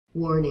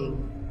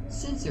Warning,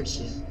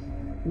 censorship.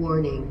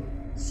 Warning,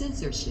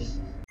 censorship.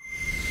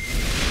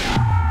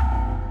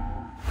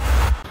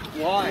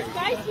 Why?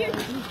 Guys,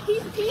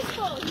 he's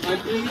peaceful.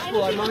 I'm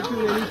peaceful. I'm not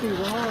doing anything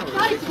wrong.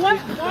 Guys,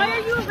 why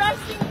are you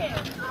arresting him?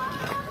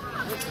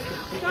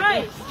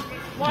 Guys,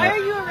 why are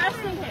you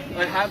arresting him?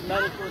 I have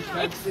medical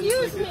expenses.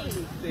 Excuse me.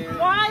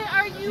 Why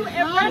are you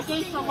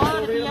arresting him?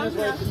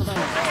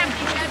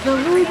 The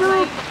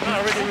legal,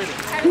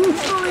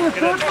 peacefully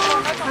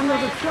assembled under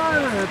the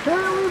siren.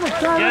 Apparently the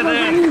siren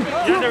doesn't need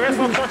Get the rest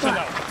of the person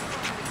now.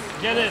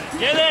 Get in.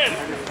 Get in.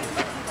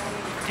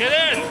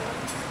 Get in.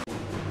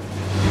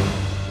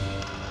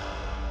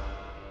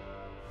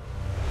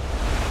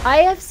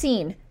 I have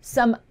seen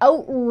some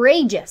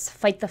outrageous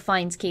Fight the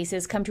Fines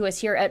cases come to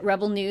us here at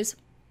Rebel News.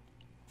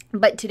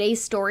 But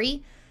today's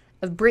story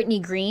of Brittany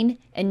Green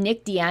and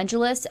Nick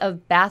DeAngelis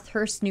of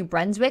Bathurst, New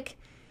Brunswick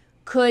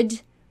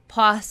could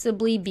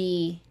possibly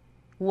be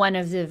one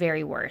of the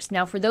very worst.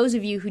 Now, for those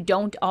of you who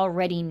don't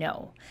already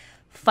know,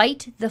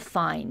 Fight the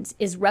Fines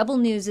is Rebel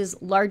News'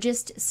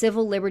 largest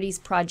civil liberties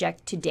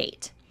project to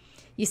date.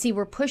 You see,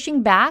 we're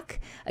pushing back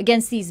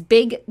against these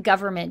big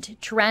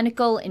government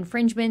tyrannical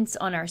infringements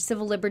on our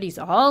civil liberties,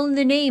 all in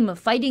the name of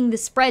fighting the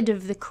spread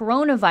of the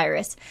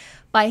coronavirus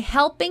by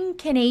helping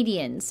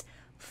Canadians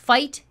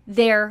fight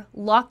their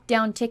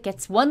lockdown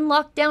tickets, one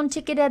lockdown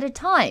ticket at a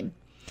time.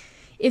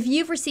 If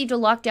you've received a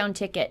lockdown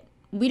ticket,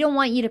 we don't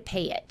want you to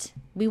pay it.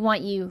 We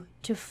want you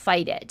to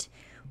fight it.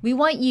 We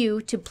want you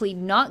to plead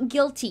not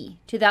guilty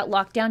to that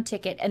lockdown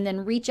ticket and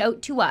then reach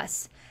out to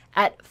us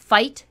at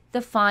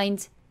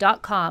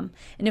fightthefines.com.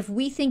 And if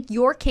we think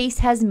your case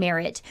has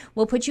merit,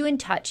 we'll put you in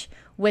touch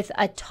with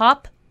a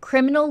top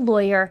criminal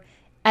lawyer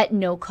at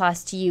no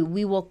cost to you.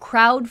 We will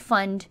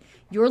crowdfund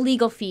your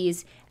legal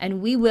fees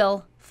and we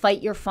will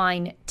fight your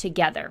fine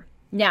together.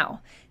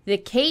 Now, the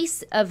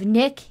case of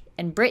Nick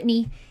and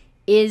Brittany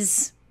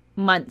is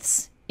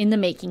months in the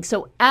making.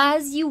 So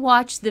as you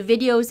watch the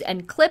videos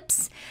and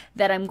clips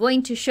that I'm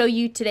going to show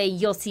you today,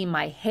 you'll see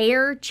my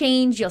hair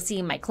change, you'll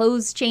see my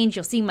clothes change,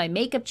 you'll see my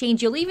makeup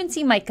change, you'll even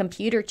see my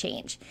computer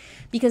change.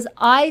 Because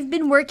I've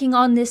been working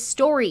on this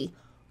story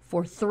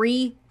for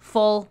 3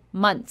 full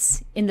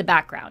months in the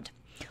background.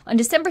 On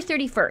December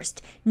 31st,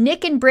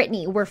 Nick and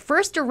Brittany were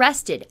first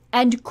arrested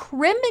and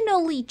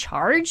criminally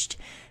charged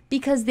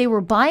because they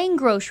were buying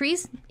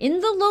groceries in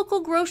the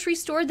local grocery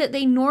store that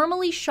they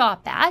normally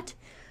shop at,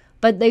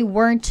 but they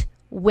weren't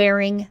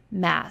wearing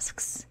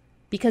masks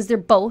because they're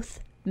both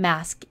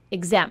mask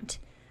exempt.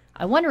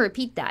 I want to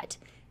repeat that.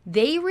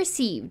 They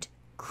received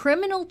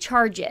criminal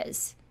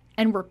charges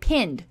and were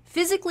pinned,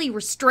 physically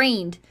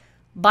restrained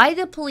by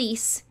the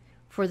police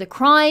for the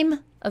crime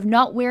of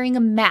not wearing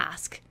a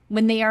mask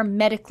when they are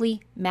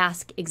medically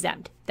mask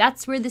exempt.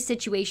 That's where the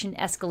situation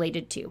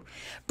escalated to.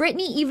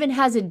 Brittany even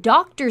has a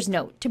doctor's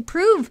note to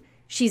prove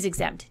she's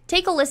exempt.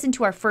 Take a listen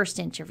to our first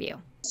interview.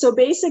 So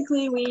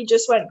basically, we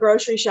just went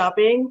grocery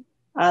shopping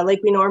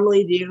like we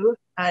normally do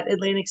at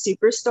Atlantic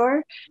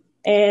Superstore.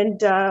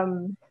 And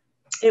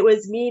it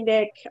was me,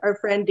 Nick, our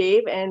friend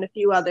Dave, and a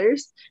few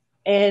others.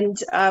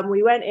 And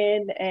we went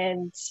in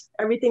and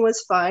everything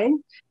was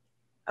fine.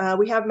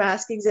 We have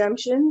mask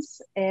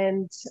exemptions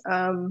and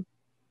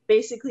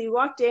basically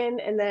walked in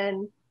and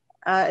then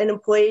an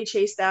employee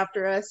chased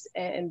after us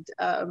and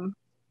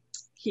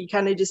he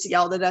kind of just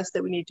yelled at us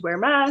that we need to wear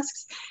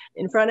masks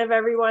in front of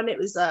everyone. It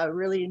was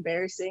really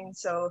embarrassing.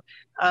 So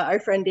our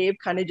friend Dave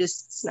kind of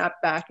just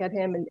snapped back at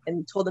him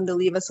and told him to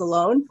leave us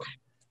alone.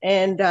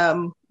 And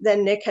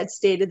then Nick had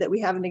stated that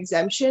we have an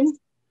exemption.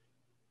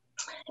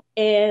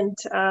 And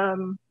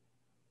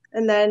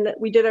then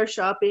we did our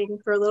shopping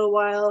for a little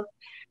while.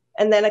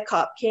 And then a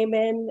cop came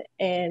in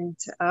and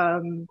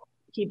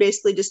he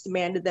basically just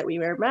demanded that we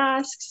wear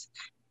masks.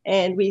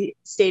 And we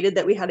stated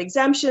that we had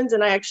exemptions.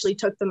 And I actually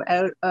took them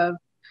out of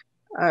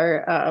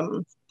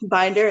our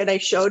binder and I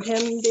showed him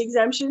the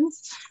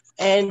exemptions.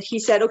 And he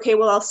said, okay,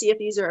 well, I'll see if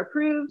these are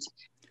approved.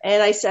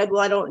 And I said,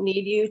 well, I don't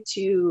need you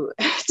to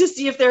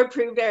see if they're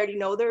approved. I already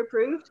know they're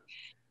approved.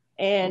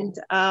 And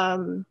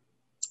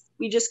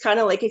we just kind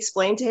of like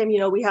explained to him, you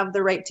know, we have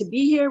the right to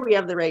be here. We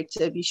have the right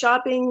to be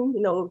shopping.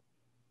 You know,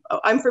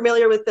 I'm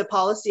familiar with the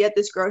policy at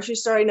this grocery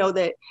store. I know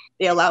that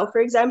they allow for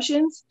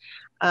exemptions.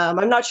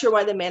 I'm not sure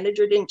why the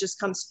manager didn't just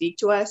come speak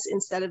to us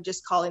instead of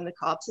just calling the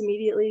cops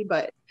immediately,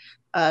 but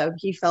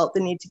he felt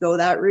the need to go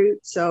that route.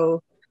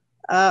 So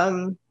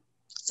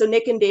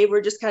Nick and Dave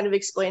were just kind of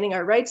explaining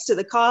our rights to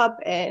the cop,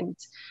 and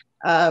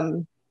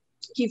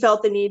he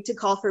felt the need to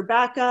call for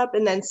backup,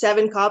 and then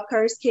 7 cop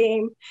cars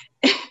came.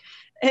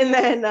 And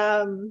then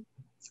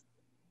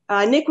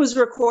Nick was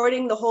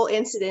recording the whole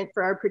incident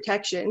for our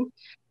protection,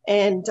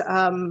 and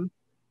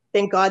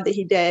thank God that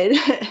he did.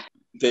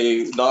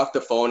 They knocked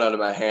the phone out of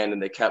my hand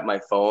and they kept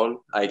my phone.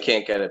 I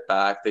can't get it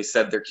back. They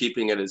said they're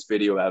keeping it as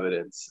video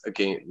evidence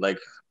again, like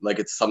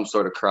it's some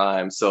sort of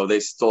crime. So they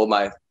stole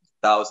my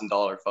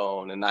 $1,000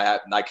 phone, and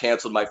I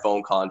canceled my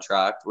phone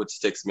contract, which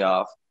ticks me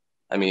off.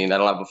 I mean, I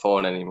don't have a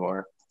phone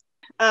anymore.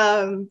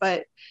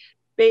 But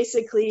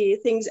basically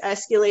things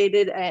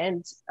escalated,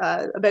 and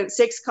about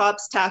 6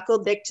 cops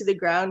tackled Nick to the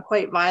ground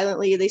quite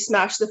violently. They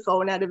smashed the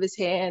phone out of his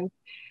hand.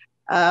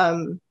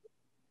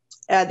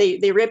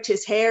 They ripped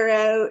his hair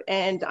out,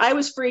 and I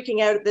was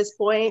freaking out at this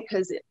point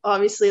because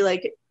obviously,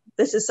 like,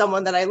 this is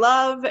someone that I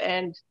love,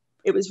 and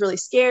it was really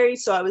scary.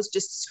 So I was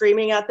just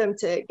screaming at them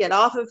to get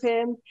off of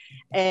him.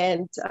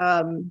 And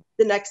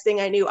the next thing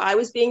I knew, I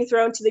was being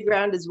thrown to the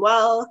ground as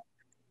well.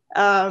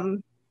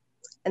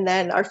 And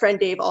then our friend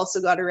Dave also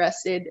got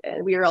arrested,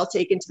 and we were all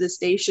taken to the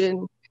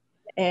station.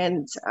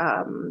 And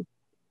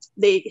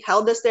they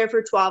held us there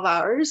for 12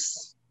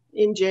 hours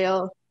in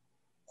jail.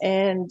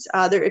 And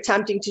they're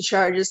attempting to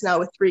charge us now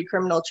with 3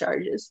 criminal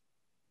charges.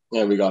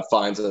 Yeah, we got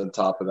fines on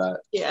top of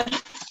that. Yeah.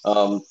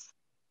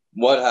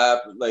 What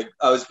happened? Like,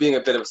 I was being a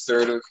bit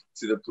assertive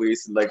to the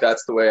police, and like,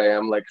 that's the way I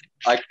am. Like,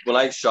 when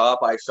I shop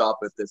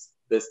with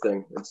this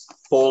thing. It's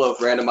full of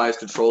randomized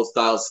control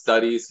style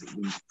studies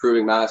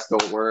proving masks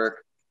don't work.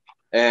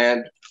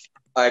 And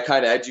I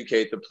kind of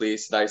educate the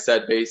police, and I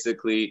said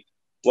basically,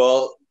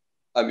 well,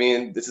 I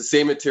mean, it's the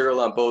same material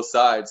on both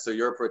sides, so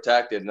you're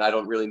protected, and I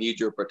don't really need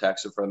your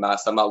protection for a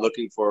mask. I'm not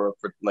looking for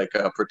like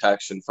a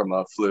protection from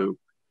a flu.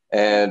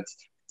 And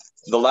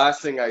the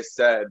last thing I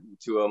said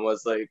to him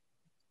was like,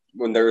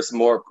 when there was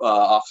more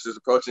officers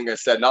approaching, I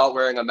said, not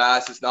wearing a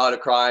mask is not a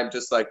crime,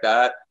 just like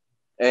that.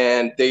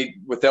 And they,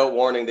 without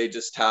warning, they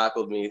just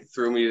tackled me,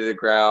 threw me to the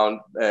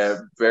ground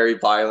very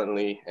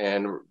violently,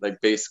 and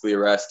like basically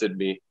arrested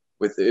me.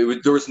 There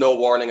was no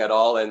warning at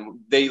all, and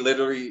they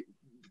literally,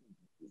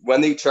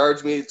 when they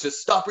charged me, it's just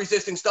stop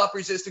resisting, stop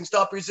resisting,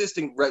 stop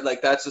resisting. Right,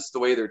 like that's just the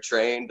way they're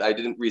trained. I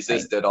didn't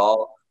resist at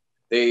all.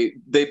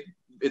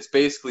 It's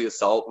basically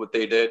assault what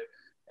they did,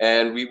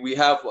 and we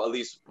have at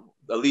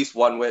least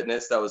one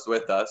witness that was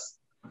with us,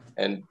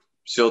 and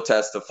she'll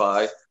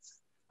testify.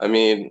 I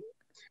mean,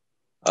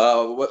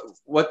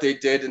 what they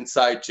did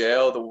inside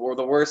jail, the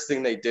worst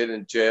thing they did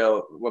in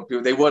jail, when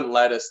they wouldn't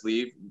let us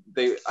leave.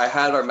 I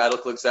had our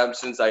medical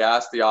exemptions. I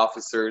asked the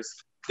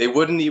officers. They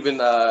wouldn't even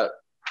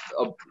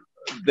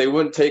they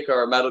wouldn't take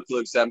our medical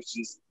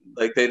exemptions.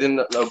 Like, they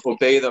didn't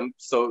obey them,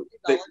 so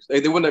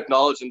they wouldn't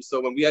acknowledge them.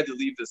 So when we had to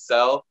leave the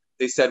cell,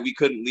 they said we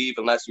couldn't leave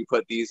unless we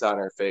put these on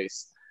our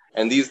face.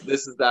 And this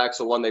is the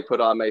actual one they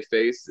put on my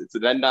face. It's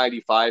an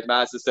N95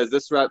 mask. It says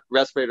this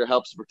respirator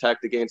helps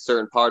protect against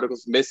certain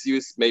particles.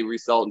 Misuse may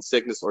result in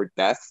sickness or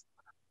death,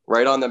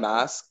 right on the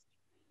mask.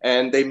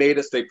 And they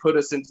put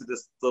us into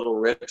this little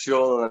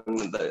ritual.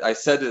 And I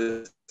said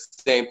the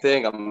same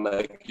thing. I'm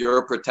like,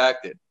 you're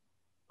protected.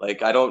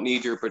 Like, I don't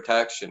need your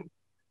protection.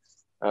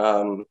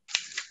 And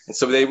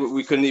so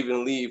we couldn't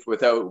even leave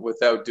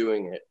without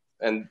doing it.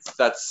 And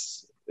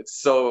it's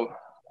so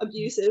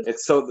abusive.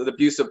 It's so the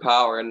abuse of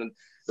power. And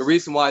the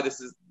reason why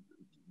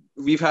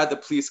we've had the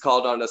police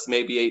called on us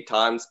maybe 8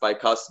 times by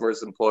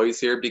customers, employees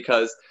here,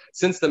 because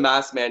since the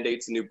mask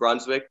mandates in New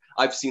Brunswick,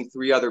 I've seen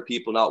 3 other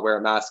people not wear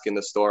a mask in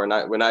the store.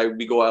 And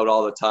we go out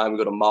all the time, we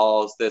go to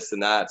malls, this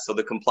and that. So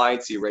the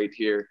compliancy rate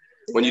here,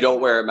 when you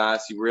don't wear a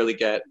mask, you really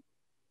get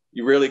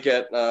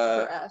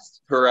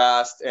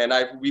harassed. And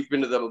we've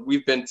been to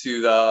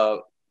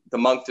the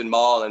Moncton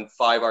Mall, and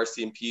 5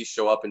 RCMPs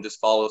show up and just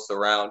follow us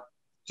around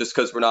just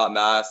because we're not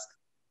masked.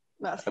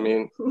 I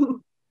mean,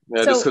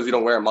 yeah, just because we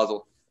don't wear a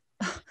muzzle.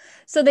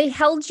 So they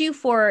held you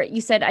for,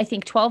 you said, I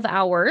think 12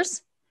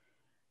 hours.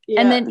 Yeah.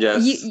 And then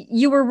Yes.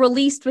 you were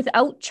released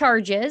without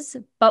charges,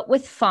 but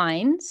with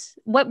fines.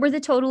 What were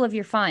the total of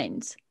your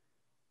fines?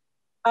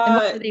 And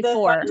what were they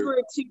for? Fines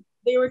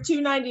they were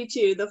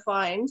 $292, the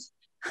fines.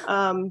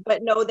 But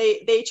no,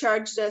 they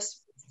charged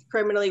us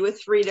criminally with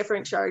 3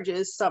 different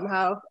charges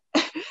somehow.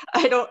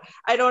 I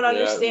don't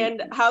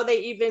understand how they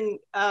even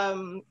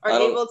are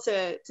able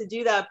to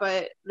do that,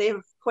 but they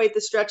have quite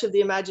the stretch of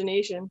the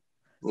imagination.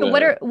 So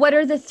what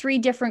are the 3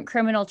 different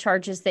criminal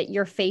charges that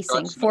you're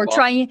facing for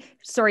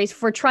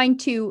trying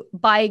to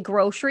buy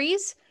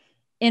groceries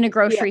in a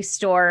grocery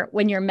store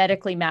when you're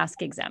medically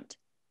mask exempt?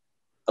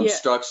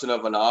 Obstruction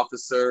of an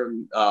officer,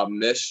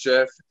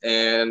 mischief,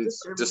 and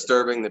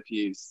disturbing the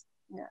peace.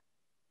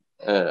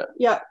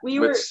 We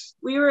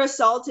were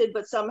assaulted,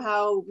 but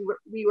somehow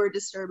we were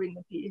disturbing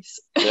the peace.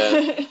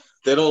 Yeah.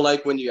 They don't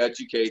like when you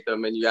educate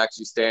them and you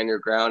actually stand your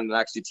ground and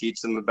actually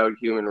teach them about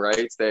human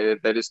rights. They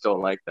just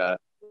don't like that.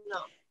 No.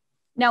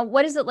 Now,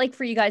 what is it like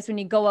for you guys when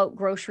you go out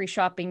grocery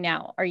shopping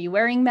now? Are you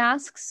wearing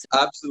masks?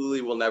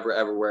 Absolutely will never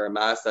ever wear a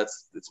mask.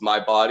 It's my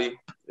body.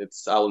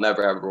 I will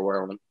never ever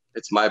wear one.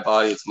 It's my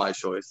body, it's my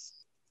choice.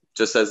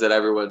 Just as that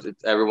everyone,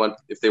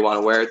 if they want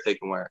to wear it, they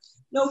can wear it.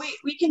 No,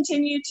 we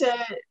continue to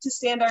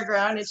stand our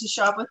ground and to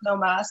shop with no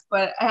mask.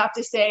 But I have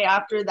to say,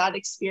 after that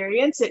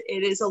experience, it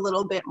is a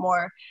little bit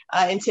more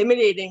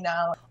intimidating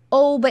now.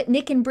 Oh, but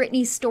Nick and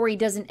Brittany's story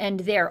doesn't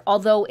end there,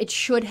 although it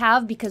should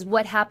have, because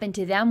what happened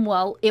to them,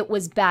 well, it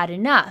was bad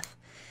enough.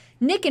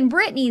 Nick and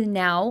Brittany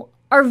now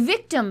are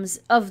victims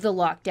of the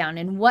lockdown.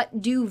 And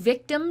what do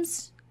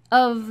victims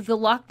of the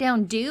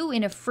lockdown do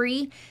in a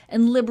free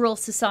and liberal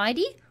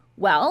society?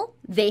 Well,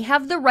 they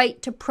have the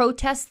right to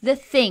protest the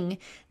thing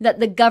that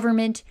the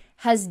government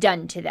has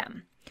done to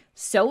them.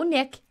 So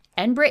Nick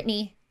and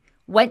Brittany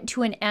went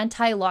to an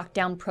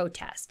anti-lockdown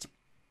protest.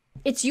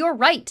 It's your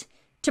right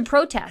to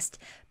protest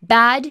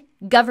bad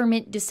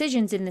government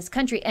decisions in this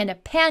country, and a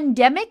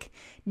pandemic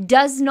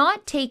does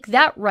not take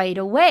that right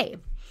away.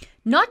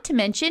 Not to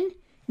mention,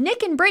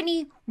 Nick and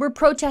Brittany were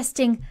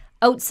protesting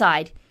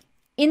outside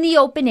in the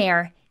open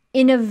air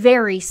in a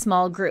very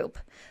small group.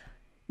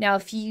 Now,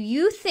 if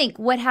you think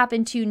what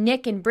happened to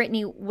Nick and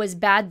Brittany was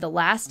bad the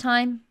last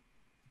time,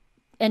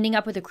 ending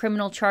up with a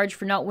criminal charge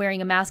for not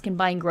wearing a mask and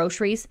buying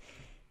groceries,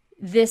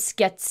 this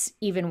gets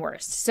even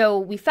worse. So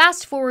we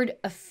fast forward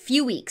a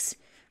few weeks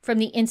from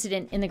the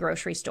incident in the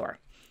grocery store.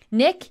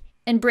 Nick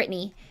and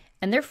Brittany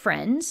and their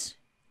friends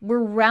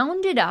were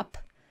rounded up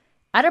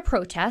at a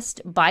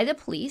protest by the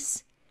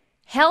police,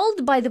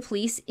 held by the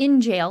police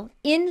in jail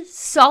in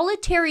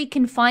solitary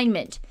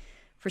confinement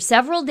for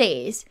several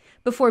days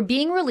before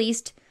being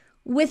released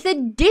with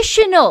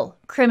additional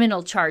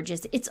criminal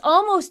charges. It's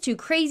almost too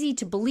crazy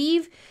to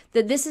believe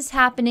that this is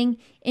happening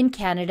in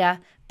Canada,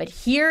 but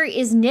here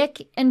is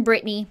Nick and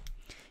Brittany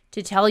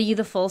to tell you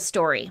the full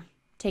story.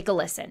 Take a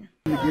listen.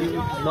 We'd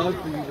love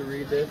for you to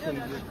read this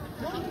and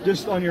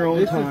just on your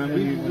own time.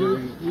 We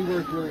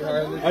worked really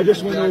hard. I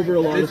just went over a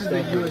lot of stuff.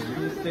 This is a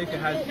USB stick. It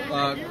has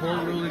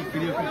court rulings,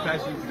 video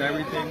confessions, and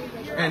everything.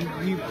 And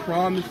we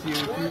promise you,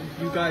 if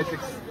you guys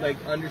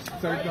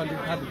start to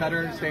have a better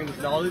understanding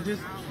of knowledges,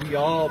 we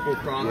all will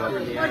prosper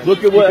in the end.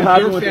 Look at what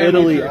happened with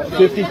Italy.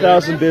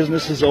 50,000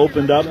 businesses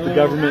opened up. The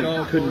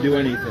government couldn't do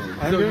anything.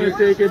 I'm going to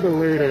take it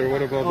later.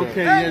 What about that?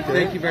 Okay, yeah,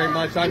 thank you very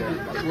much.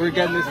 We're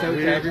getting this out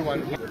to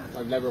everyone.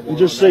 I've never worn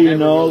just so you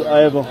know, I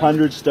have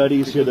 100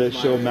 studies here that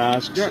show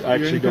masks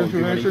actually don't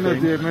do anything.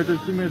 Of the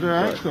Emergency Measure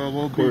Act, so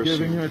we'll be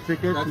giving you a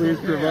ticket. Please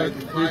provide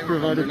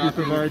a piece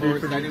of ID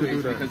for me to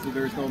do that. Because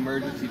there's no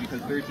emergency,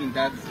 because 13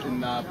 deaths in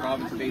the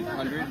province of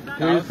 800.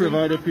 Please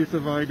provide a piece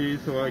of ID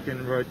so I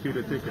can write you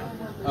the ticket.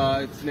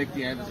 It's Nick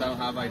DeAngelis. I don't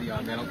have ID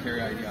on me. I don't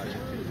carry ID on me.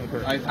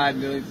 Okay. I've had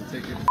millions of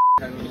tickets.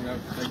 I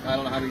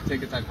don't know how many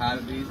tickets I've had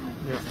of these.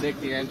 Yeah. It's Nick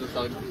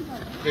DeAngelis.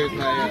 Here's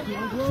my.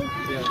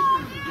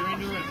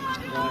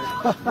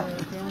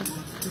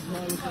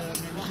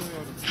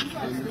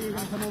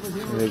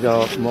 There you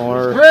go.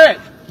 More. Brit!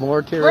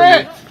 More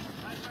tyranny. Brit!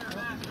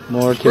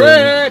 More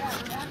tyranny.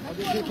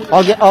 Brit!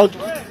 I'll. I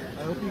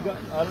hope you got.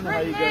 I don't know how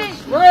you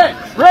guys. Brit!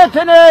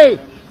 Brittany!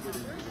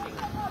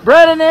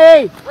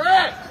 Brittany!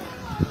 Brit!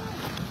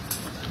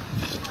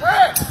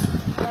 Brit!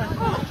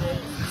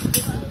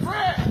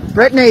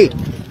 Brittany!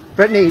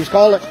 Brittany, he's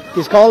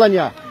calling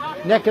you.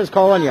 Nick is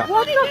calling you.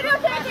 What are you doing?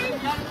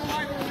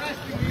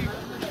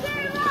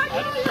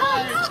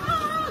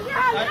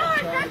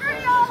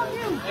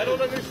 I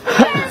don't understand.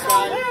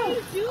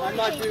 I'm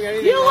not doing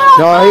anything. You will have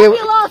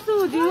a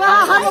lawsuit. You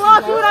have a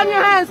lawsuit on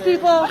your hands,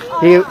 people.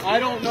 I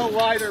don't know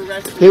why they're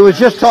arresting. He was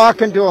just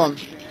talking to him.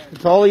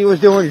 That's all he was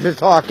doing, was just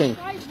talking.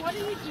 Guys, what are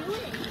you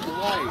doing?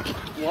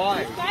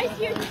 Why? Guys,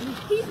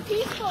 he's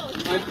peaceful.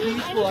 I'm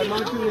peaceful. I'm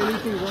not doing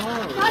anything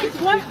wrong. Guys,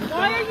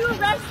 why are you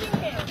arresting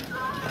him?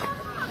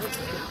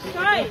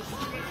 Guys,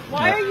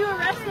 why are you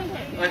arresting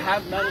him? I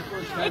have medical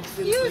expenses.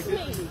 Excuse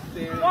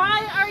me.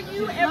 Why are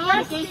you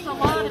arresting him?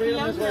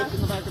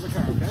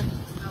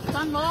 It's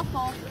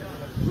unlawful.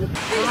 Please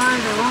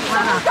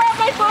grab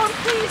my phone,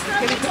 please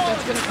grab my phone.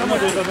 Please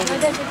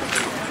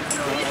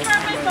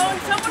grab my phone.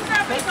 Someone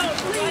grab my phone,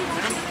 please.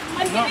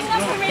 I'm giving them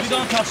permission. You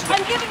don't touch it.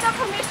 I'm giving them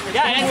permission.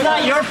 Yeah, it's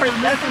not your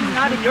permission. That's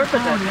not in your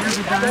possession.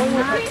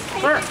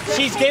 Sir,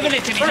 she's giving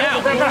it to me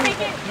now.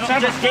 She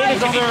just gave it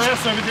to me.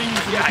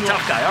 Yeah,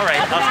 tough guy. All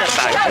right, I'll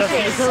step back.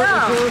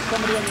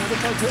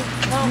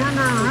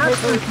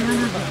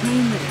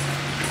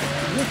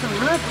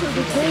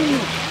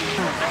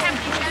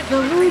 The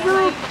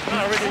legal,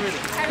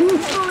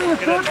 peacefully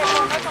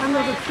assembled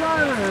under the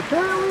charter.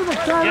 Apparently the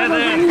charter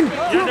doesn't mean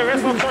Get the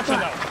rest of the person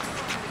now.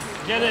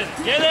 Get in.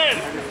 Get in.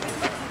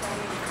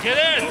 Get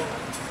in.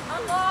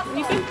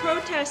 We've been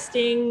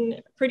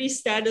protesting pretty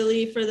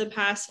steadily for the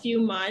past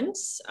few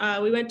months.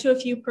 We went to a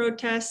few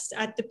protests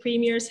at the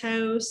Premier's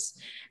house,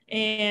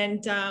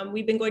 and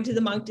we've been going to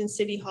the Moncton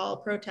City Hall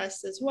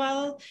protests as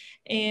well.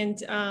 And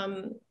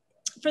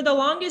for the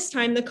longest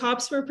time, the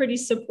cops were pretty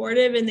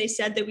supportive, and they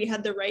said that we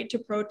had the right to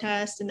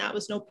protest and that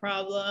was no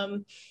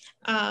problem.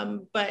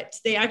 But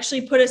they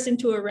actually put us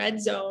into a red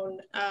zone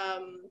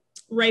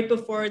right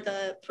before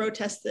the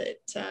protest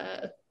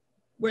that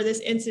where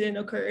this incident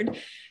occurred.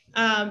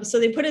 So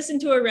they put us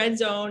into a red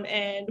zone,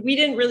 and we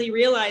didn't really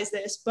realize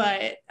this,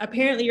 but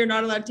apparently you're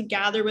not allowed to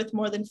gather with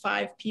more than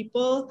 5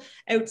 people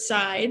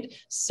outside.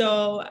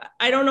 So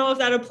I don't know if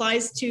that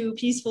applies to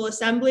peaceful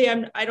assembly.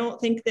 I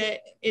don't think that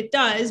it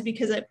does,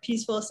 because a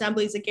peaceful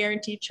assembly is a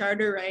guaranteed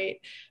charter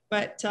right.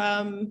 But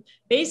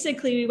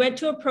basically we went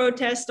to a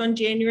protest on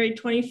January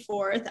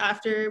 24th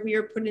after we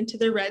were put into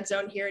the red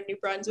zone here in New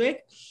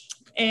Brunswick.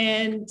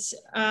 And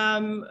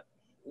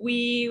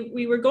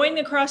we were going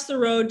across the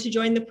road to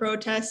join the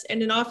protest,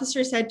 and an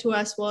officer said to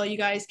us, well, you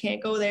guys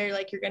can't go there,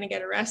 like you're going to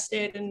get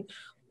arrested and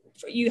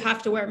you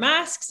have to wear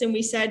masks. And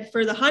we said,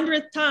 for the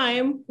 100th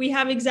time, we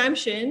have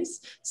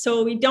exemptions,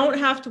 so we don't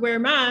have to wear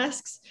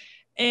masks.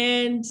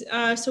 And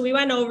so we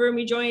went over and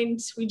we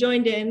joined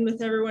in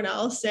with everyone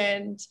else,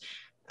 and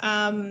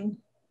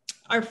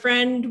our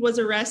friend was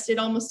arrested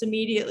almost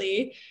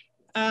immediately.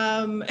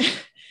 And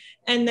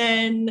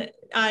then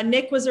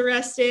Nick was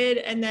arrested,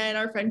 and then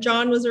our friend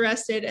John was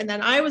arrested, and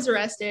then I was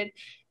arrested.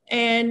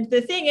 And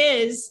the thing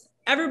is,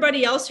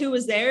 everybody else who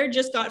was there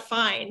just got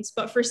fines,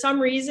 but for some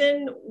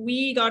reason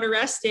we got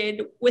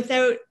arrested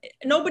without,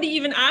 nobody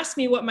even asked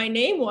me what my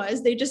name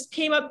was. They just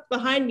came up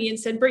behind me and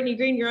said, Brittany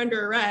Green, you're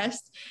under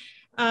arrest.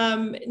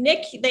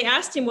 Nick, they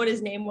asked him what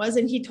his name was,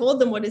 and he told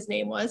them what his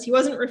name was. He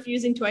wasn't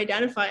refusing to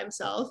identify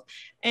himself.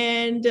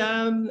 And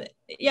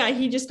yeah,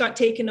 he just got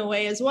taken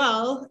away as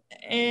well.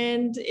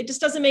 And it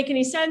just doesn't make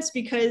any sense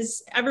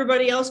because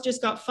everybody else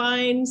just got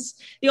fines.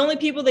 The only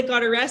people that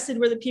got arrested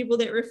were the people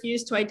that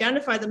refused to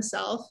identify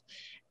themselves.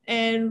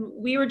 And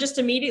we were just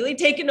immediately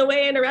taken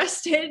away and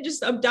arrested,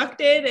 just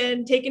abducted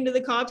and taken to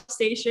the cop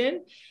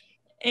station.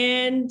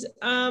 And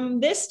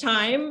this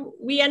time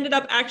we ended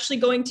up actually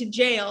going to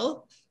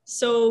jail.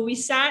 So we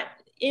sat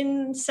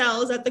in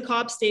cells at the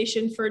cop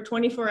station for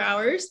 24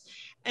 hours.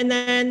 And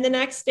then the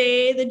next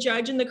day, the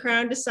judge and the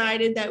Crown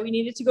decided that we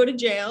needed to go to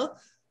jail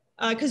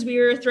because we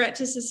were a threat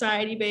to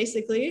society,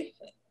 basically.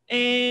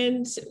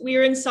 And we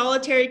were in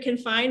solitary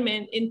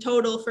confinement in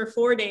total for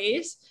 4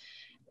 days.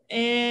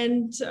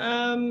 And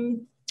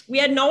we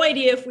had no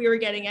idea if we were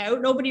getting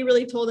out. Nobody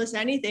really told us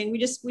anything.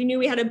 We knew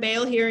we had a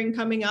bail hearing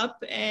coming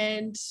up,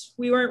 and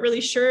we weren't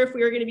really sure if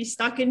we were going to be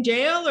stuck in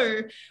jail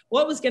or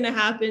what was going to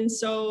happen.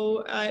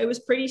 So it was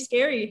pretty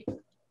scary.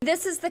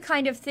 This is the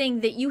kind of thing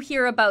that you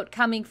hear about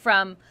coming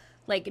from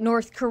like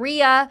North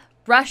Korea,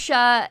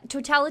 Russia,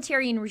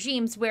 totalitarian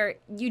regimes where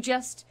you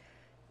just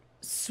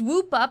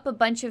swoop up a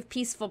bunch of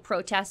peaceful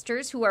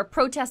protesters who are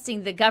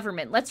protesting the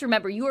government. Let's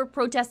remember, you are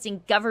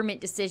protesting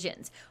government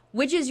decisions,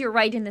 which is your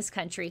right in this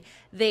country.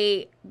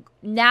 They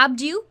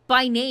nabbed you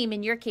by name,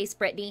 in your case,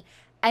 Brittany,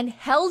 and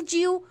held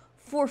you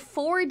for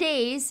 4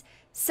 days.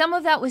 Some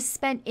of that was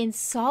spent in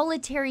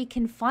solitary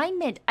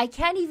confinement. I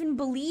can't even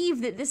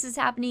believe that this is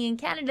happening in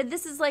Canada.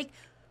 This is like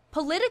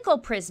political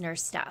prisoner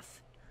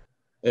stuff.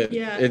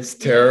 It's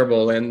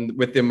terrible. And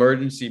with the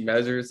Emergency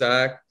Measures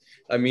Act,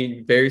 I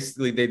mean,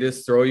 basically, they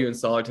just throw you in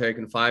solitary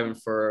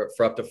confinement for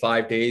up to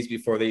 5 days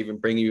before they even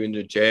bring you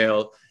into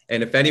jail.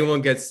 And if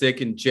anyone gets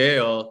sick in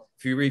jail,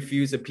 if you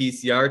refuse a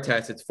PCR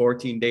test, it's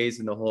 14 days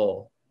in the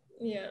hole.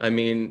 Yeah. I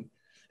mean,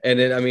 and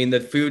then, I mean,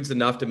 the food's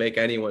enough to make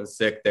anyone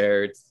sick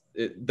there.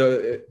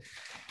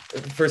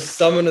 For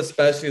someone,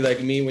 especially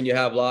like me, when you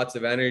have lots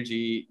of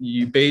energy,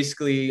 you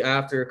basically,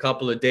 after a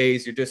couple of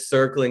days, you're just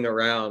circling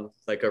around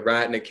like a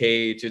rat in a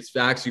cage. It's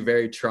actually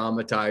very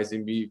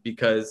traumatizing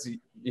because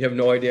you have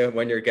no idea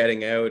when you're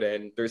getting out,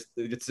 and there's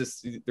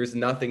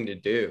nothing to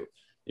do.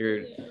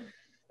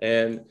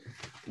 And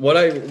what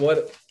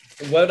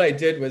I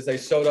did was I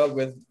showed up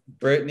with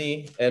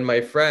Brittany and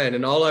my friend,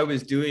 and all I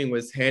was doing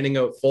was handing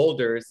out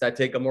folders that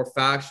take a more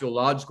factual,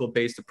 logical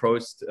based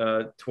approach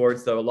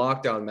towards the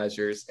lockdown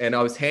measures. And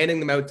I was handing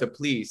them out to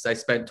police. I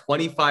spent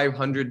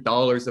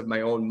 $2,500 of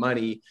my own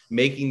money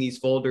making these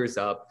folders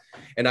up.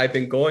 And I've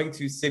been going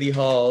to city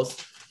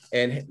halls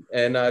and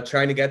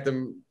trying to get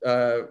them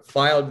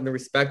filed in the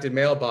respected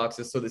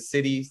mailboxes so the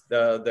cities,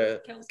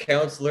 the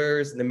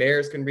councillors and the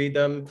mayors can read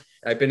them.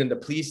 I've been in the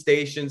police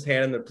stations,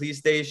 handing the police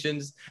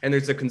stations, and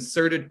there's a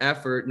concerted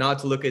effort not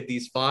to look at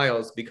these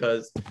files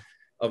because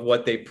of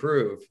what they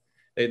prove.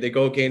 They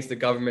go against the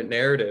government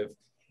narrative.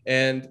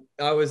 And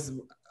I was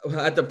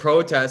at the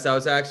protest, I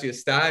was actually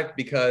ecstatic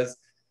because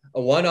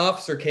one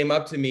officer came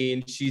up to me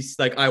and she's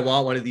like, I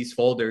want one of these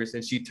folders.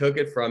 And she took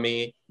it from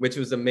me, which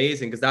was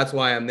amazing because that's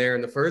why I'm there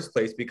in the first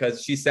place,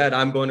 because she said,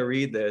 I'm going to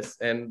read this.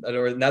 And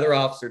another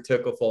officer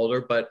took a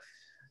folder, but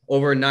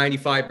over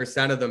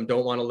 95% of them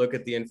don't want to look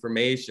at the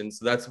information.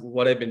 So that's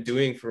what I've been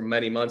doing for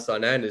many months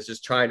on end, is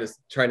just trying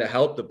to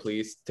help the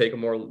police take a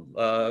more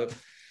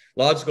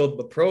logical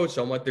approach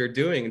on what they're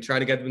doing and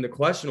trying to get them to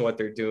question what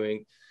they're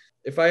doing.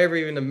 If I ever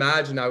even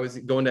imagined I was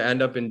going to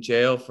end up in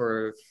jail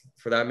for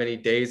that many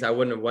days, I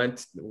wouldn't have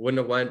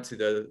went to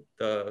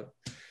the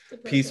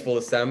peaceful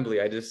assembly.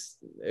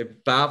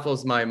 It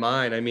baffles my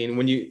mind. I mean,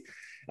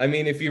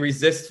 if you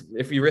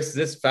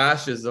resist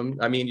fascism,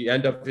 I mean, you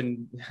end up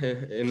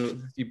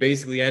you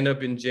basically end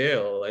up in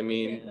jail. I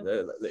mean,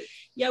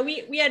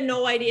 we had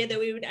no idea that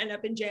we would end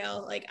up in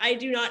jail. Like, I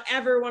do not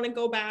ever want to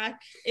go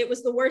back. It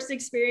was the worst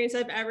experience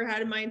I've ever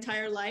had in my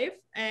entire life.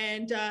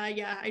 And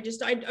I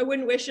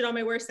wouldn't wish it on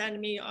my worst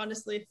enemy,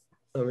 honestly.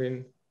 I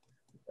mean,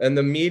 and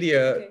the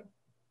media,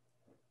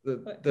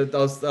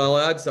 I'll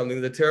add something.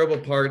 The terrible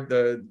part,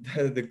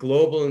 the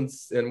global and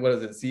what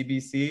is it,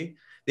 CBC?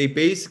 They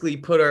basically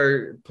put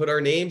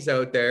our names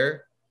out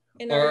there,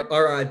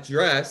 our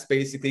address,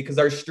 basically, because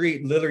our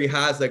street literally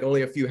has like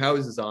only a few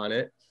houses on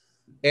it,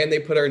 and they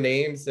put our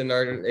names and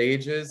our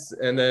ages,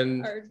 and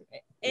then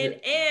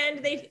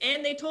and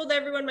they told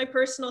everyone my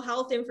personal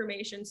health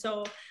information.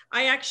 So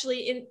I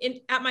actually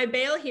at my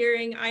bail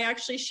hearing, I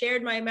actually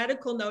shared my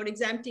medical note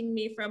exempting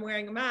me from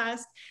wearing a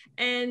mask,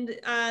 and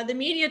the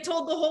media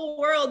told the whole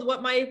world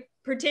what my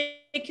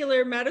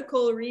particular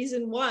medical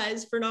reason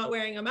was for not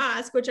wearing a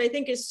mask, which I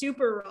think is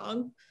super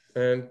wrong.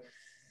 And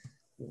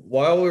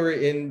while we were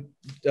in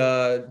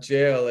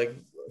jail, like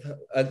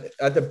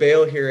at the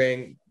bail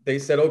hearing, they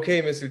said,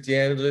 okay, Mr.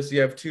 DeAngelis, you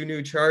have 2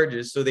 new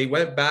charges. So they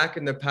went back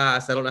in the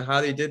past. I don't know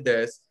how they did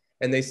this.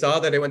 And they saw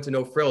that I went to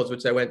No Frills,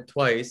 which I went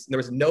twice. And there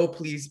was no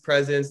police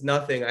presence,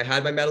 nothing. I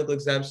had my medical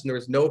exemption. There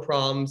was no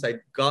problems. I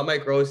got my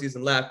groceries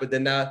and left. But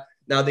then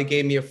now they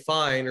gave me a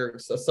fine or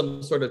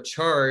some sort of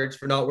charge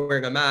for not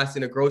wearing a mask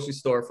in a grocery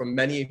store from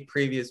many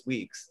previous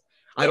weeks.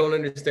 I don't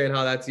understand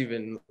how that's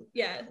even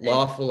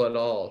lawful at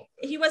all.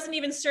 He wasn't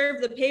even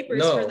served the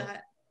papers for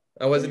that.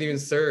 I wasn't even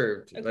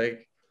served. Okay.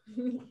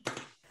 Like,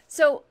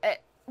 so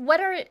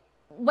what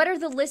are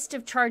the list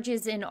of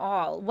charges in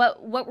all?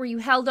 What were you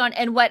held on,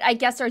 and what I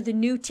guess are the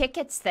new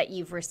tickets that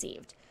you've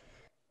received?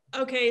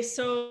 Okay,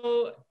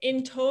 so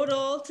in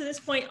total to this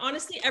point,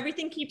 honestly,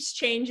 everything keeps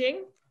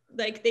changing.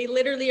 Like they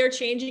literally are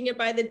changing it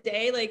by the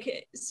day.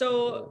 Like,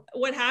 so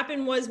what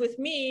happened was with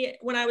me,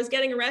 when I was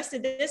getting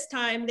arrested this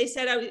time, they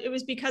said it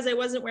was because I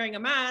wasn't wearing a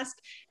mask.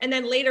 And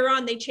then later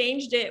on, they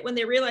changed it when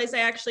they realized I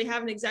actually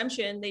have an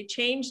exemption. They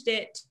changed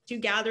it to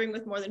gathering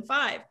with more than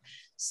 5.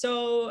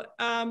 So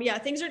yeah,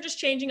 things are just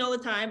changing all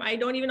the time. I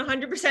don't even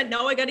 100%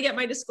 know. I got to get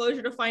my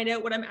disclosure to find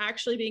out what I'm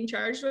actually being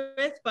charged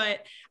with.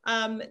 But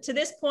to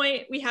this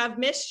point, we have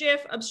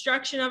mischief,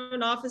 obstruction of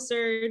an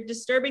officer,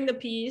 disturbing the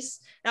peace.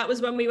 That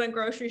was when we went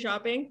grocery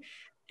shopping.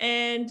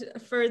 And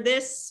for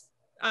this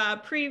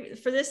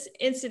for this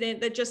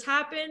incident that just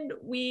happened,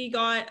 we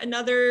got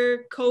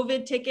another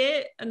COVID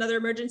ticket, another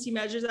Emergency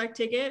Measures Act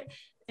ticket,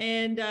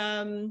 and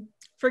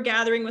for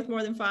gathering with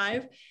more than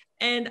 5.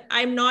 And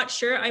I'm not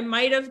sure. I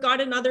might have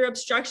got another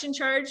obstruction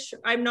charge.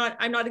 I'm not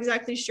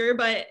exactly sure,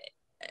 but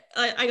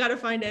I got to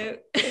find out.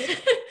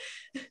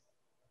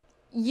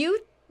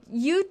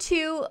 You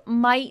two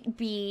might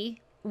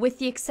be, with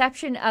the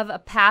exception of a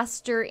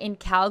pastor in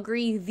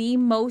Calgary, the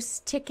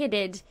most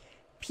ticketed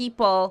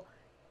people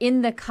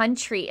in the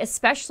country,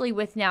 especially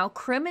with now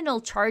criminal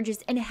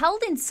charges and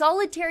held in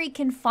solitary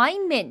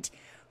confinement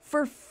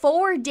for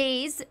 4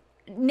 days.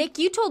 Nick,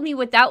 you told me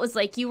what that was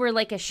like. You were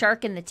like a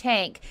shark in the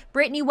tank.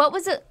 Brittany, what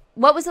was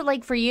it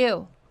like for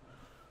you?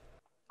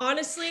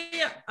 Honestly,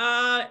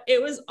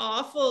 it was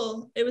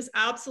awful. It was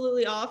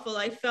absolutely awful.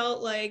 I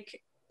felt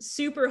like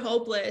super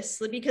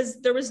hopeless because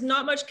there was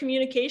not much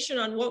communication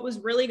on what was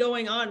really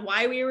going on,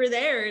 why we were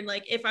there, and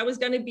like if I was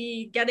going to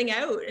be getting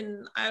out.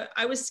 And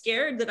I was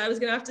scared that I was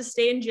going to have to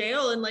stay in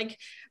jail. And like,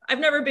 I've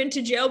never been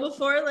to jail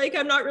before. Like,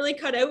 I'm not really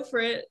cut out for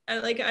it.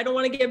 I don't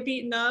want to get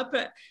beaten up.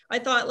 I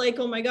thought like,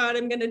 oh my God,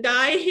 I'm going to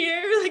die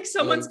here. Like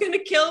someone's going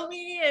to kill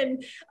me.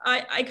 And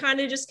I kind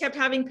of just kept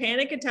having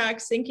panic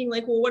attacks thinking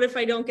like, well, what if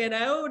I don't get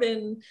out?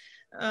 And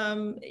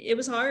it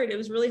was hard. It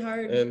was really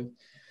hard. And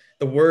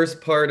the worst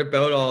part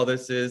about all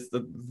this is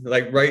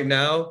like right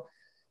now,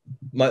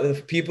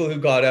 the people who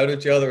got out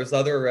of jail, there was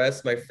other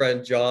arrests. My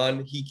friend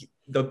John,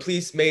 the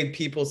police made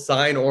people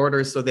sign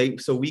orders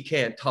so we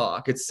can't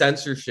talk. It's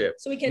censorship.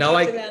 So we can't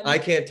talk to them. I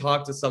can't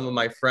talk to some of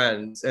my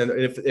friends, and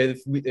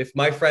if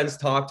my friends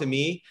talk to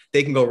me,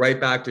 they can go right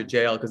back to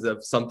jail because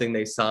of something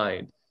they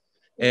signed.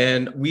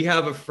 And we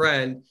have a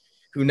friend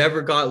who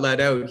never got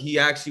let out. He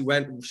actually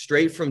went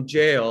straight from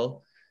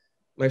jail,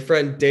 my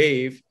friend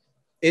Dave,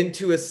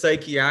 into a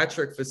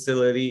psychiatric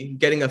facility,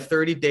 getting a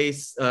 30-day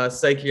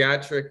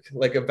psychiatric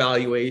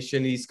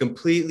evaluation. He's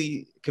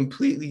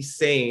completely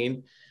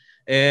sane,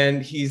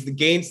 and he's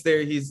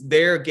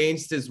there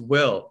against his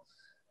will.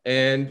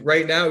 And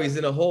right now he's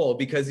in a hole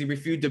because he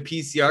refused a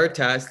PCR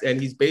test,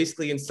 and he's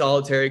basically in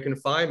solitary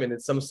confinement in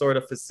some sort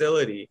of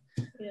facility.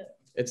 Yeah.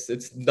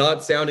 It's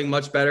not sounding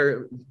much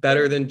better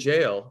than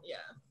jail. Yeah.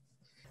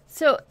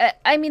 So,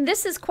 I mean,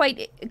 this is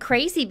quite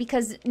crazy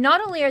because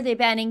not only are they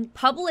banning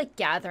public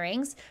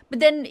gatherings, but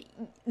then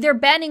they're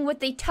banning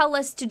what they tell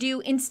us to do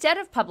instead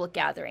of public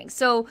gatherings.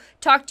 So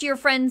talk to your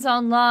friends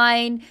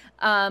online,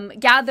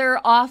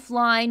 gather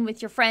offline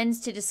with your friends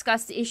to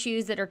discuss the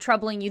issues that are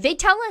troubling you. They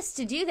tell us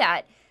to do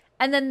that.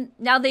 And then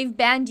now they've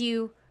banned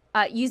you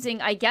using,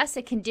 I guess,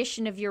 a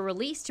condition of your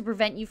release to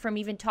prevent you from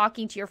even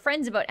talking to your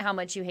friends about how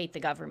much you hate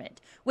the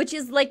government, which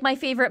is like my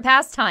favorite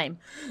pastime.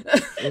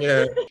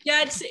 Yeah.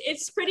 Yeah,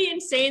 it's pretty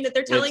insane that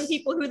they're telling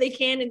people who they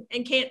can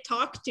and can't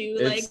talk to.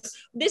 Like,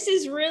 this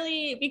is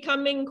really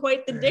becoming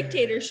quite the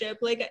dictatorship.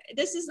 Like,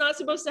 this is not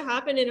supposed to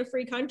happen in a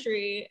free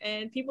country,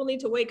 and people need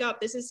to wake up.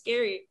 This is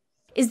scary.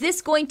 Is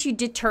this going to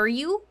deter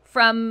you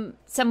from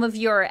some of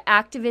your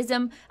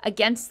activism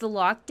against the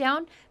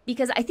lockdown?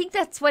 Because I think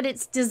that's what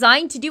it's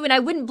designed to do. And I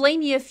wouldn't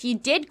blame you if you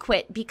did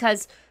quit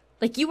because,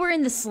 like, you were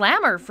in the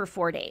slammer for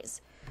 4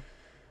 days.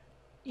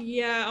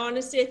 Yeah,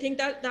 honestly, I think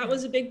that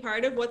was a big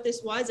part of what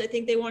this was. I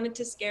think they wanted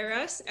to scare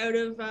us out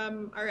of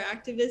our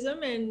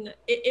activism, and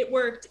it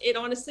worked. It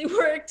honestly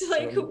worked.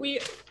 Like,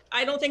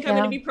 I don't think I'm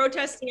going to be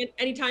protesting it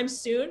anytime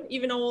soon,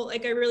 even though,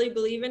 like, I really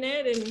believe in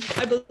it and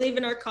I believe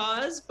in our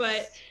cause,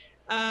 but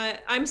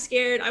I'm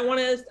scared. I want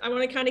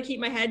to kind of keep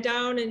my head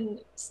down and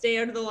stay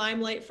out of the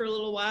limelight for a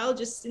little while,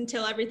 just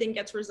until everything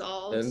gets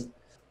resolved. And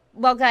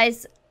Well,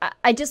 guys,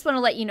 I just want to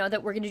let you know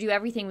that we're going to do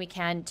everything we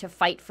can to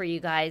fight for you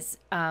guys.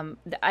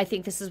 I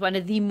think this is one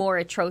of the more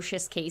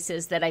atrocious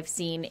cases that I've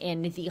seen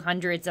in the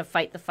hundreds of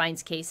Fight the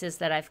Fines cases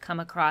that I've come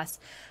across.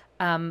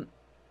 Do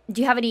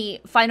you have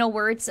any final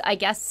words, I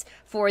guess,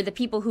 for the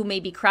people who may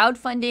be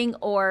crowdfunding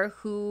or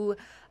who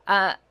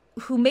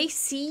may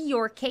see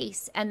your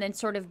case and then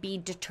sort of be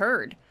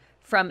deterred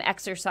from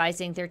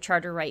exercising their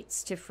charter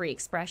rights to free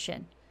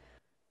expression?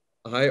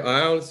 I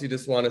honestly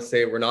just want to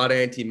say we're not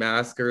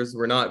anti-maskers.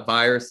 We're not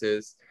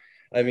viruses.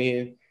 I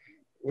mean,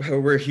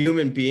 we're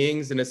human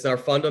beings, and it's our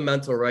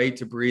fundamental right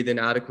to breathe in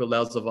adequate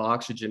levels of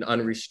oxygen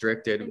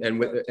unrestricted. And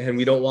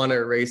we don't want to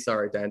erase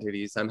our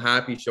identities. I'm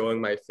happy showing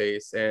my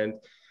face. And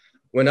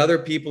when other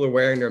people are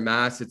wearing their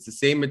masks, it's the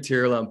same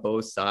material on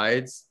both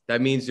sides.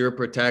 That means you're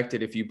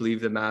protected if you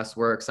believe the mask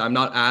works. I'm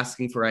not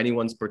asking for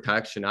anyone's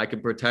protection. I can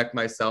protect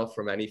myself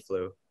from any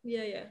flu.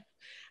 Yeah.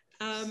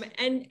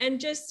 And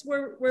just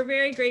we're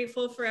very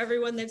grateful for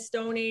everyone that's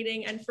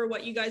donating and for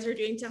what you guys are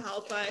doing to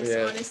help us.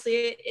 Yeah.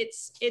 Honestly,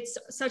 it's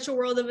such a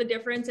world of a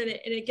difference, and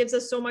it gives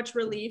us so much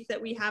relief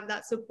that we have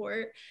that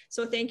support.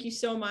 So thank you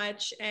so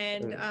much.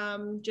 And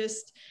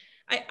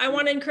I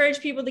want to encourage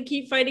people to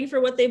keep fighting for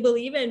what they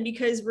believe in,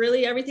 because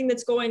really everything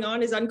that's going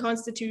on is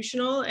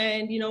unconstitutional,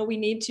 and we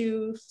need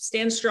to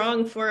stand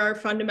strong for our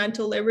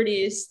fundamental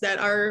liberties that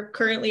are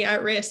currently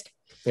at risk.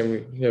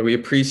 And we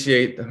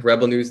appreciate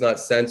Rebel News not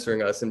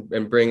censoring us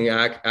and bringing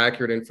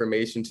accurate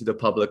information to the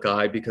public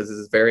eye, because this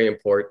is very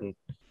important.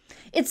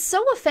 It's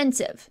so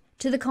offensive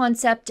to the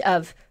concept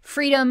of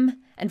freedom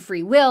and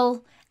free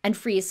will and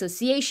free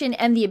association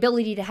and the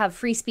ability to have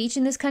free speech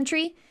in this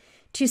country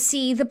to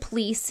see the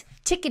police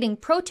ticketing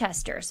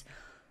protesters.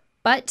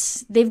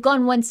 But they've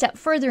gone one step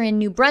further in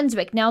New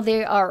Brunswick. Now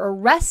they are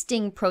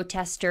arresting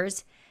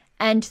protesters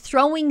and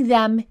throwing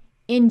them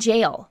in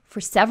jail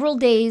for several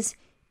days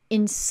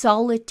in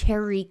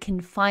solitary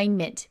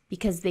confinement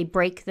because they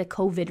break the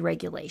COVID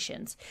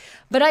regulations.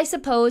 But I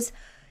suppose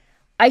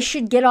I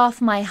should get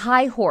off my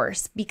high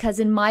horse,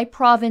 because in my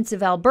province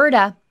of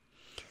Alberta,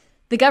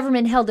 the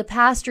government held a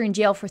pastor in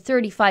jail for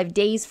 35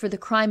 days for the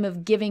crime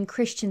of giving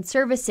Christian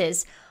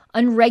services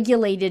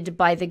unregulated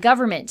by the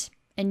government.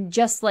 And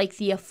just like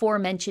the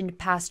aforementioned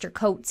Pastor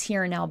Coates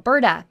here in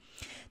Alberta,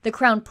 the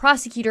Crown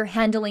prosecutor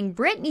handling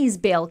Brittany's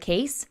bail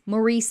case,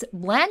 Maurice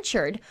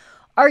Blanchard,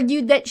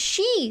 argued that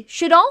she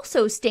should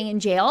also stay in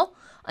jail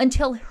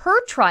until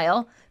her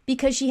trial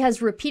because she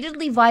has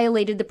repeatedly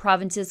violated the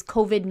province's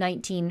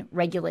COVID-19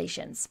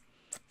 regulations.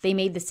 They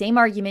made the same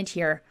argument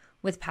here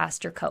with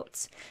Pastor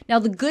Coates. Now,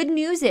 the good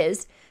news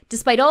is,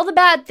 despite all the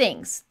bad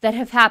things that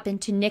have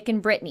happened to Nick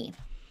and Brittany,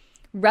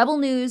 Rebel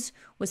News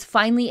was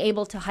finally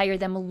able to hire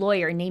them a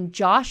lawyer named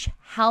Josh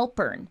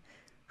Halpern,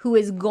 who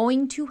is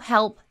going to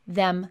help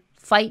them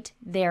fight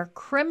their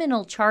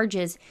criminal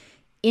charges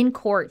in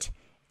court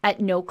at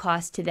no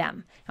cost to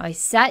them. Now, I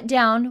sat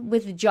down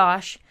with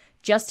Josh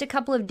just a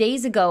couple of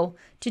days ago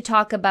to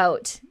talk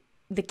about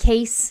the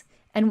case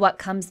and what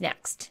comes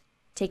next.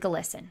 Take a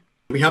listen.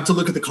 We have to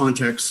look at the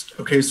context.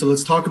 Okay, so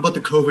let's talk about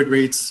the COVID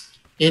rates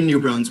in New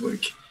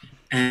Brunswick.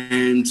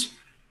 And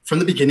from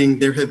the beginning,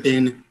 there have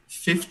been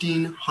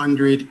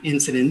 1,500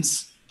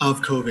 incidents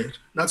of COVID.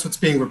 That's what's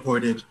being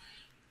reported.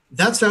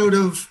 That's out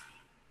of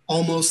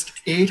almost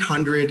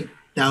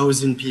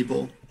 800,000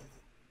 people.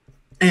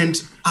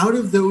 And out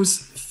of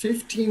those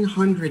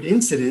 1,500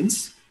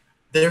 incidents,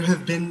 there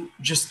have been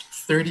just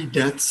 30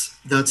 deaths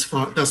thus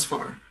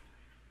far.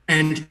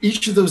 And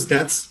each of those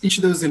deaths, each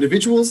of those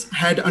individuals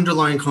had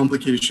underlying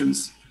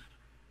complications.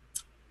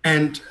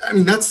 And I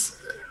mean, that's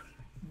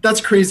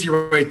crazy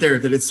right there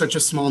that it's such a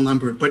small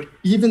number. But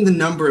even the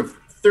number of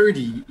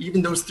 30,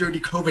 even those 30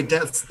 COVID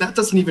deaths, that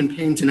doesn't even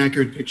paint an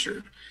accurate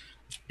picture.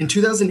 In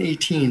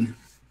 2018,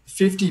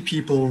 50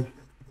 people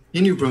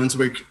in New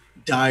Brunswick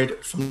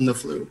died from the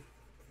flu.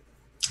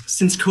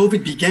 Since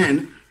COVID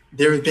began,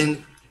 there have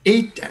been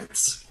 8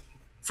 deaths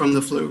from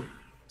the flu.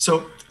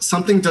 So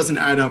something doesn't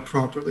add up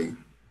properly.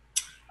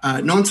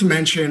 Not to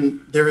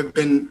mention,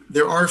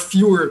 there are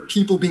fewer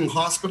people being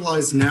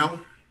hospitalized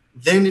now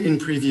than in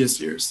previous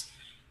years.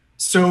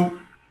 So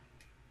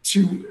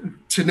to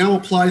now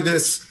apply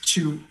this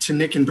to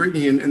Nick and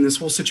Brittany and this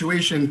whole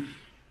situation,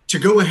 to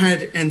go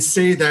ahead and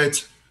say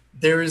that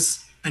there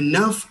is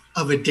enough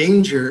of a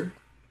danger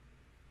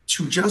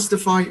to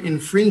justify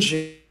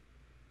infringing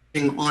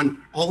on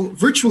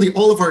virtually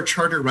all of our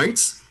charter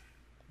rights,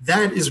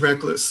 that is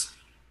reckless.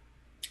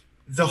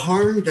 The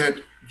harm that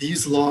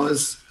these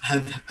laws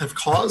have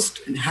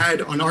caused and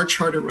had on our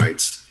charter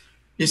rights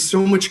is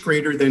so much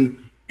greater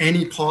than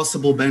any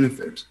possible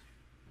benefit.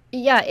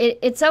 Yeah,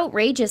 it's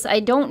outrageous.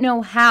 I don't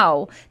know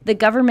how the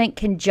government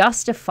can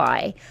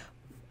justify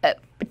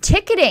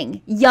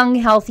ticketing young,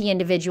 healthy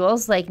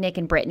individuals like Nick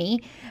and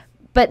Brittany,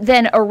 but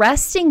then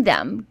arresting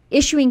them,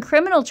 issuing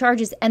criminal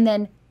charges, and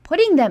then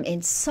putting them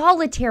in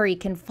solitary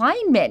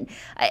confinement.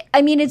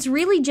 I mean, it's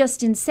really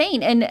just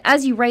insane. And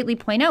as you rightly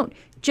point out,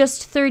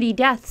 just 30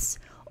 deaths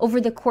over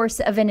the course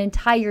of an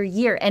entire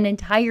year, an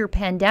entire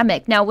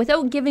pandemic. Now,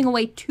 without giving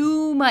away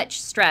too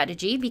much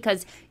strategy,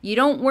 because you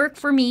don't work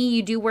for me,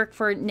 you do work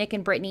for Nick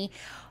and Brittany.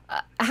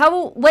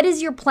 What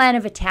is your plan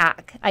of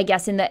attack, I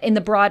guess, in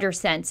the broader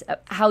sense of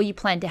how you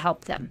plan to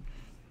help them?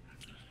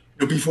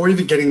 Before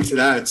even getting to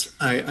that,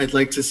 I'd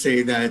like to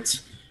say that,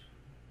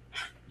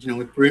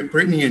 with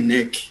Brittany and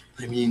Nick,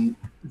 I mean,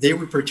 they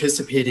were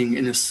participating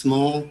in a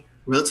small,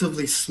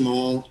 relatively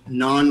small,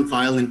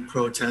 non-violent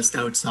protest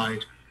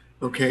outside.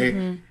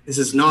 Okay,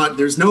 there's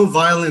no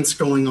violence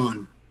going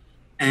on.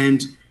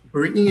 And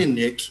Brittany and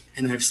Nick,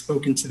 and I've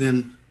spoken to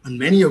them on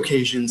many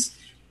occasions,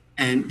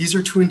 and these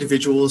are two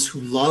individuals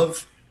who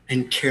love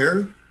and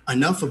care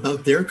enough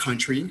about their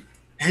country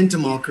and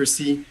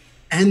democracy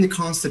and the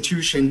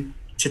Constitution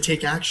to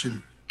take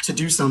action, to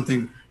do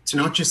something, to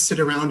not just sit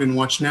around and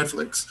watch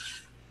Netflix.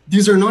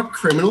 These are not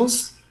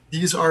criminals.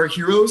 These are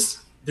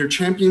heroes. They're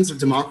champions of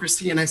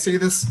democracy. And I say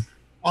this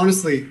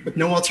honestly, with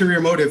no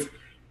ulterior motive.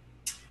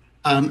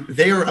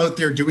 They are out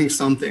there doing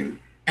something.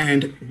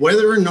 And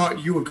whether or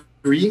not you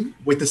agree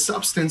with the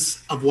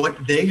substance of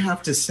what they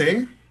have to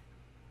say,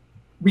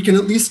 we can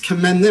at least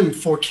commend them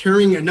for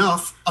caring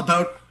enough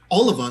about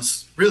all of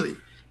us, really.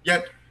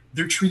 Yet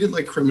they're treated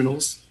like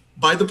criminals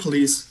by the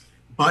police,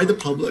 by the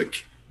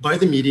public, by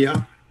the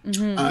media.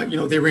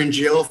 They were in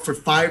jail for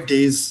 5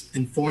 days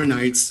and 4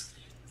 nights.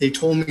 They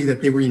told me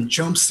that they were in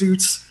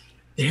jumpsuits.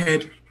 They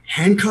had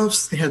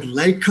handcuffs. They had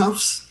leg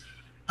cuffs.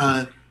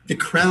 The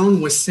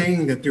Crown was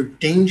saying that they're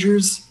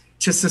dangers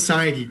to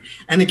society.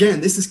 And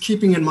again, this is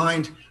keeping in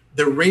mind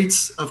the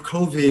rates of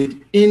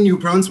COVID in New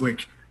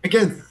Brunswick.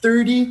 Again,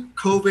 30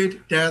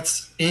 COVID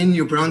deaths in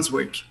New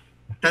Brunswick.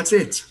 That's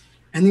it.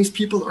 And these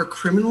people are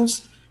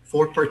criminals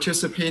for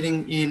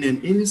participating in an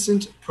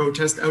innocent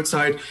protest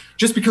outside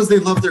just because they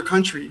love their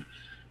country.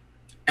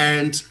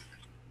 And,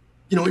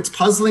 it's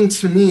puzzling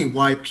to me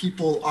why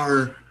people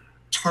are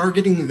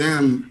targeting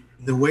them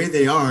the way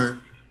they are,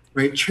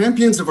 right?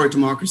 Champions of our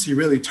democracy,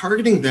 really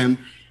targeting them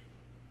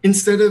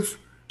instead of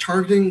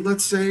targeting,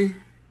 let's say,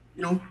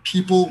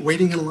 people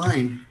waiting in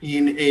line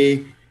in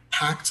a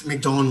packed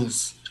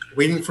McDonald's,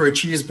 waiting for a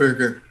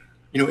cheeseburger.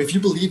 If you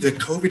believe that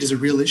COVID is a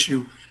real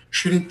issue,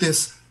 shouldn't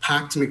this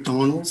packed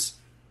McDonald's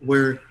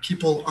where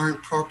people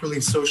aren't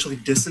properly socially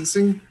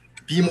distancing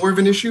be more of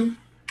an issue?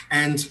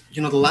 And,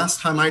 the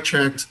last time I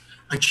checked,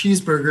 a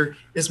cheeseburger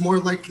is more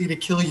likely to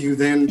kill you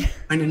than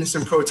an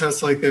innocent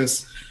protest like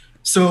this.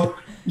 So,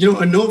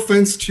 no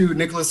offense to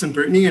Nicholas and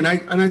Brittany, and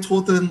I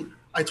told them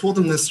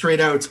this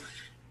straight out.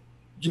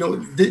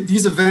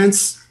 These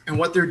events and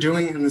what they're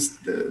doing and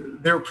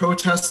their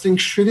protesting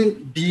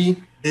shouldn't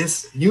be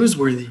this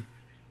newsworthy,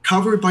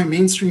 covered by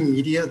mainstream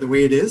media the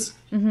way it is.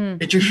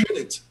 It just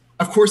shouldn't.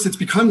 Of course, it's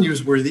become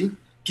newsworthy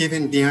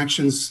given the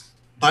actions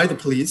by the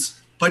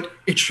police, but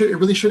it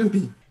really shouldn't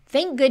be.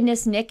 Thank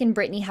goodness Nick and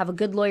Brittany have a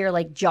good lawyer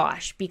like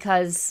Josh,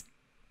 because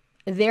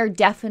they're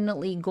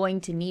definitely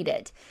going to need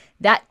it.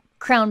 That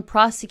Crown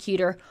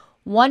prosecutor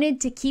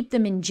wanted to keep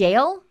them in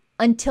jail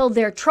until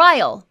their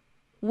trial,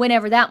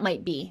 whenever that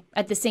might be,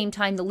 at the same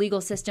time the legal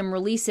system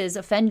releases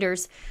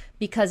offenders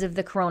because of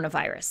the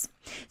coronavirus.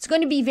 It's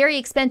going to be very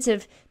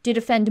expensive to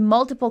defend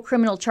multiple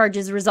criminal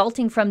charges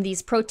resulting from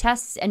these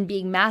protests and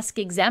being mask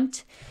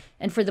exempt,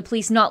 and for the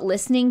police not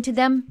listening to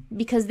them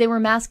because they were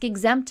mask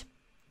exempt.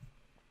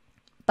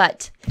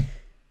 But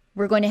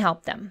we're going to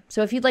help them.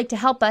 So if you'd like to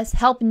help us,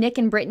 help Nick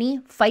and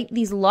Brittany fight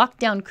these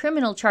lockdown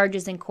criminal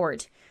charges in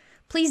court,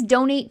 please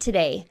donate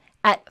today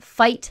at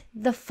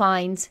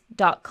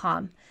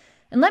fightthefines.com.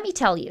 And let me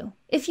tell you,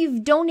 if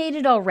you've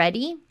donated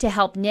already to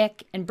help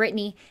Nick and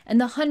Brittany and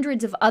the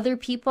hundreds of other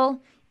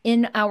people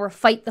in our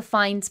Fight the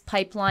Fines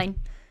pipeline,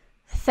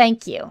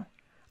 thank you.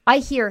 I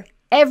hear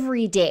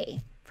every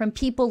day from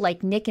people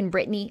like Nick and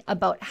Brittany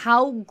about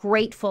how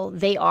grateful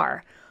they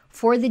are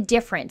for the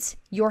difference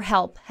your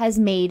help has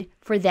made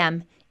for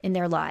them in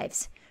their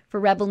lives. For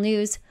Rebel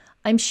News,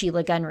 I'm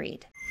Sheila Gunn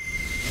Reid.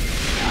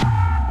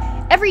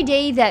 Every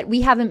day that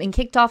we haven't been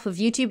kicked off of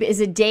YouTube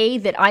is a day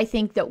that I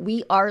think that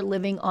we are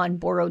living on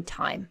borrowed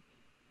time.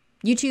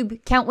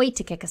 YouTube can't wait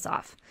to kick us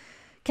off.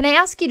 Can I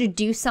ask you to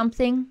do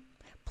something?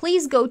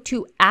 Please go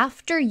to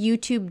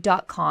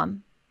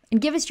afteryoutube.com and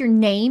give us your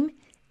name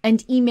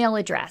and email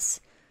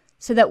address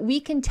so that we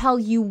can tell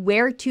you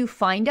where to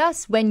find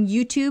us when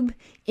YouTube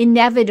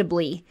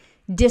inevitably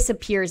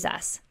disappears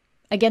us.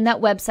 Again,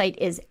 that website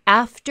is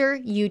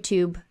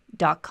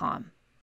afteryoutube.com.